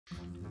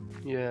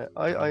Yeah,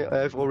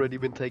 I've already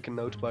been taking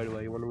notes, by the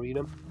way. You want to read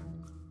them?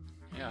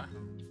 Yeah.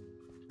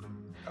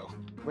 Oh.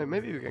 Wait,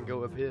 maybe we can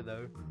go up here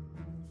though.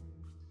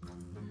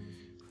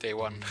 Day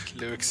 1.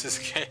 Lewis is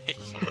gay.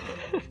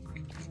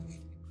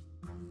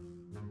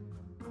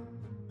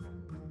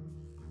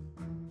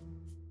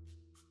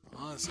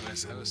 Oh, that's a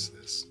nice house.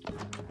 There's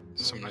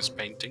some nice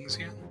paintings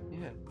here.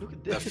 Yeah, look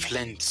at The this.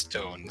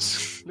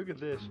 Flintstones. Look at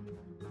this.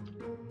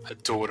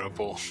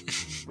 Adorable.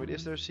 Wait,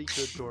 is there a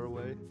secret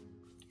doorway?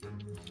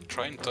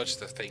 Try and touch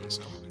the things.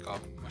 Oh my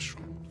god,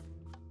 mushroom.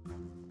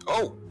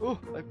 Oh! Oh,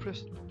 I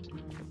pressed.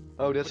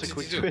 Oh, that's What a did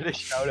quick you do? Twitter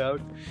shout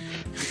out.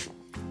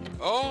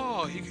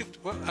 Oh, you could.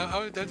 What,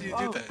 how do you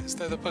do that? Is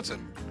that a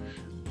button?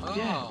 Oh,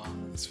 Yeah.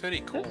 that's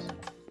very cool.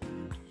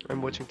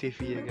 I'm watching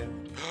TV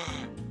again.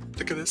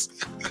 Look at this.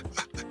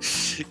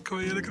 Come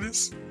here, look at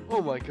this.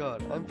 Oh my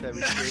god, I'm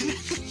very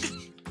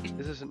curious.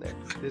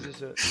 This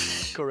is a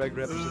correct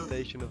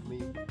representation of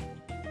me.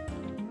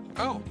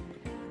 Oh!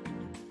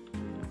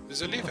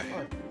 There's a lever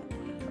here.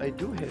 I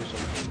do hear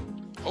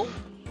something. Oh!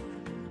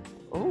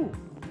 Oh!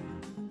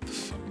 The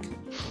fuck?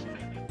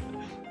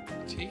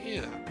 Do you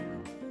hear that?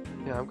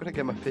 Yeah, I'm gonna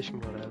get my fishing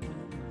rod out.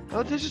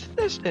 Oh, this is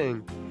this thing!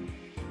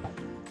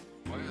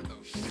 Where the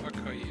fuck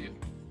are you?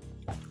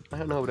 I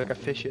don't know, but I can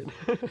fish it.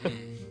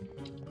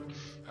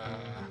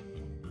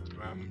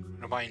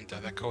 Reminder,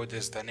 the code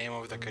is the name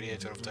of the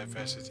creator of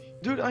diversity.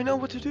 Dude, I know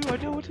what to do, I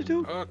know what to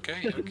do!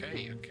 Okay.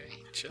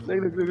 Chill.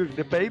 Look,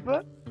 the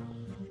paper?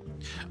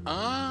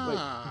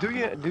 Ah!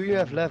 Wait, do you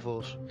have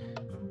levels?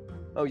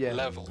 Oh yeah.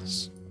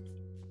 Levels.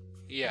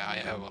 Yeah, I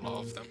have a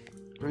lot of them.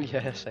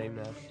 Yeah, same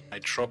now. I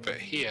drop it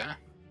here.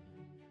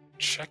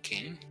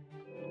 Checking.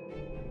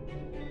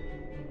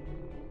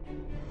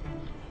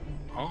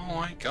 Oh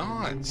my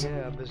god!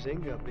 Yeah,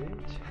 bazinga,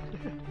 bitch.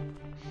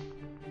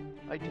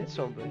 I did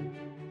something.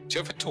 Do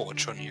you have a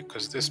torch on you?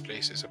 Because this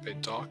place is a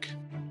bit dark.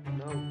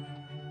 No.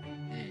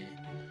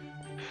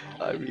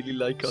 I really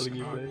like calling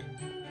you Sorry. babe.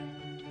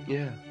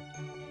 Yeah.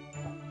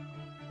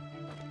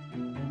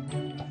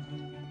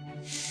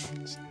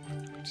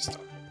 Just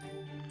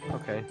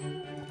Okay.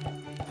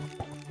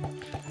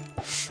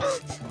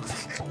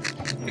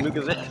 Look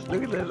at that!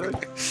 Look at that!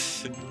 Look.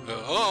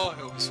 oh,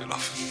 I almost fell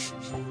off.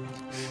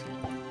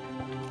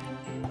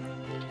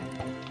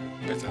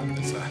 Better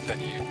than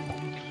you.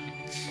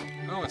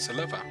 Oh, it's a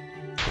lever.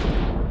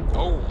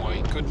 Oh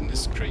my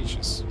goodness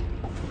gracious.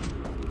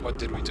 What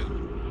did we do?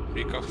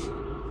 Reco?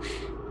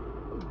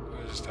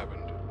 What just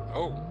happened?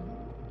 Oh.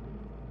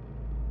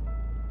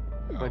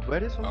 Wait,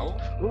 where is it? Oh.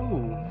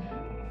 Ooh.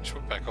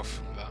 Should back off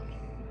from that.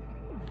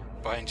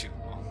 Behind you.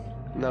 Oh.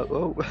 No,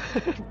 oh.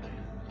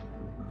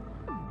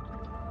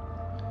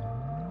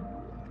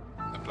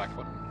 The black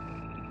one.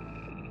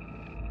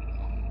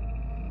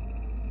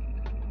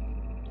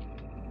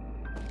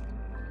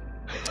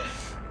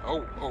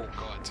 Oh, oh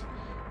god.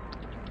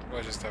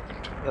 What just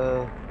happened?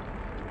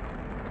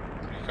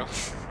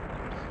 Reco?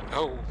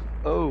 Oh.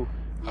 Oh.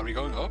 Are we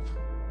going up?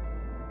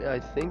 Yeah, I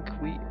think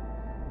we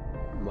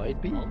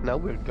might be. Oh. Now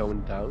we're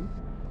going down.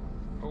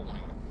 Oh my god.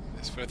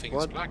 This first thing is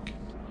What? black.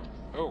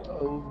 Oh.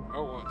 Oh.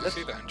 Oh, did you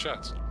see that in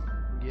chat?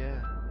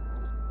 Yeah.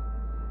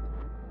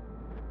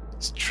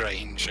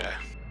 Stranger.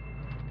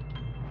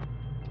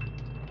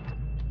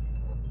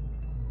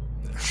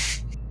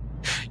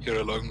 You're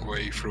a long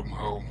way from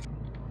home.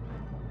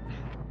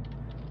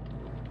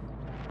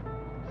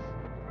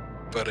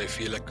 But I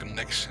feel a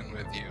connection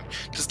with you.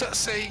 Does that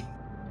say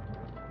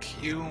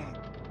Q?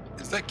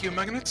 Is that Q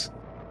magnet?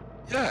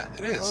 Yeah,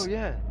 it is. Oh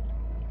yeah.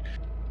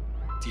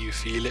 Do you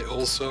feel it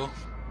also?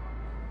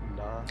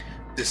 Nah.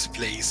 This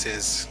place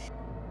is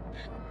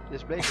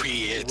This place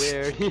weird. is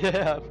weird.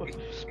 Yeah,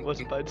 I was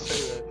about to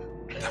say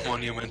that. The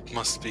monument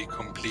must be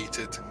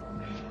completed.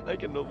 I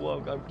cannot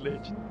walk, I'm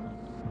glitched.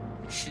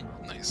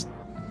 Nice.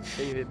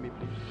 Can you hit me,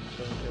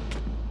 please?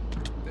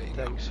 There you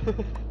Thanks. go.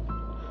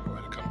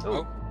 Welcome. Oh.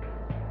 Oh.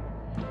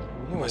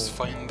 You must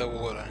find the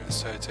wall and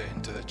insert it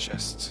into the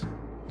chest.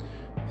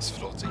 It's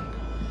floating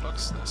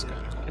blocks. That's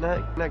kind of cool. Can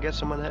I get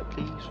someone help,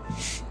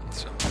 please?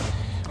 So.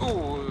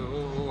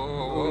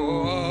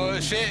 Oh,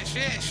 shit.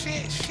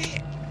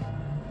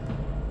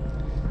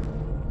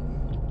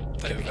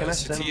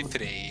 Diversity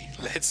 3.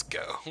 Let's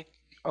go.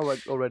 Oh, I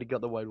already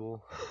got the white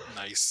wall.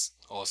 Nice.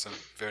 Awesome.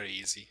 Very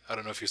easy. I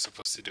don't know if you're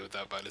supposed to do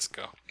that, but let's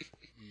go.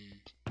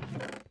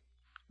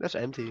 That's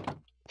empty.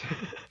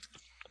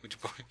 Would you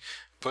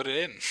put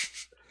it in?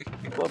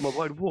 What, my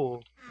white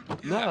wall?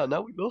 Yeah. Nah,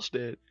 now we lost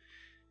it.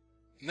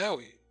 No.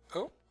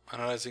 Oh.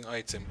 Analyzing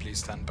item. Please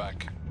stand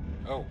back.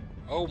 Oh.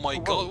 Oh my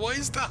Whoa. god. What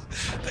is that?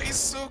 That is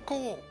so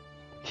cool.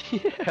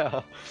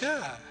 Yeah.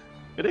 Yeah.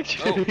 It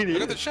actually Oh, really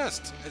look at the is.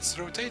 chest. It's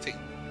rotating.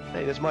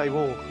 Hey, that's my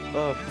wall.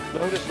 Oh,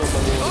 no, that's not my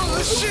wall.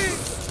 Oh shit!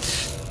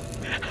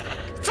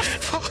 What the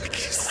fuck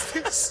is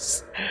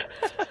this?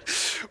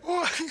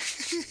 What?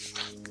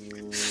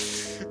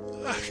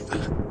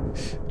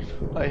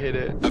 I hit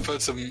it. I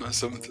found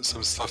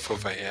some stuff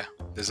over here.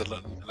 There's a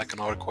like an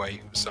archway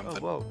or Oh,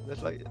 something. whoa,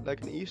 that's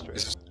like an Easter egg.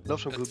 This is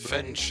Love some good brains.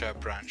 adventure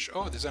branch.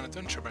 Oh, there's an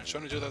adventure branch. I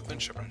want to do the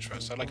adventure branch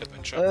first. I like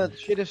adventure.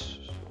 Shit is...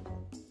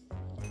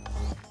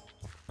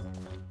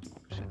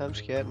 I'm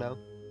scared now.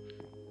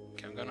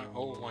 Okay, I'm gonna.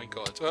 Oh my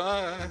god.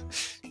 Ah!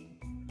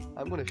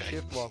 I'm gonna Okay.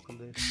 shift walk on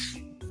this.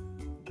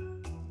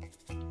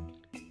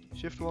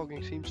 Shift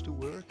walking seems to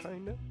work,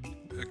 kinda.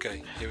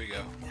 Okay, here we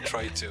go.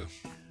 Try to.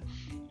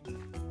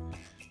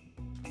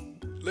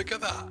 Look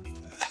at that!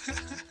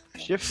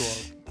 Shift walk.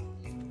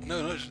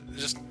 No, no,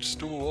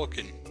 just normal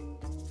walking.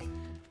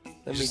 Let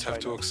You me just try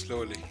have to now. walk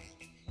slowly.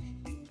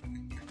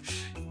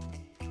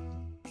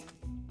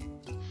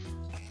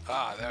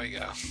 Ah, there we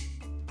go.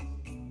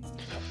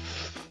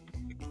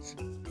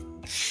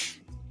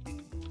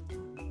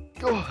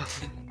 Oh.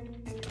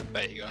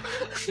 There you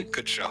go.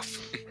 Good job.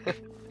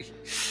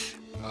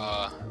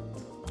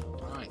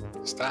 Right,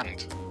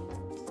 stand.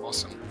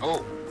 Awesome.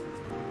 Oh,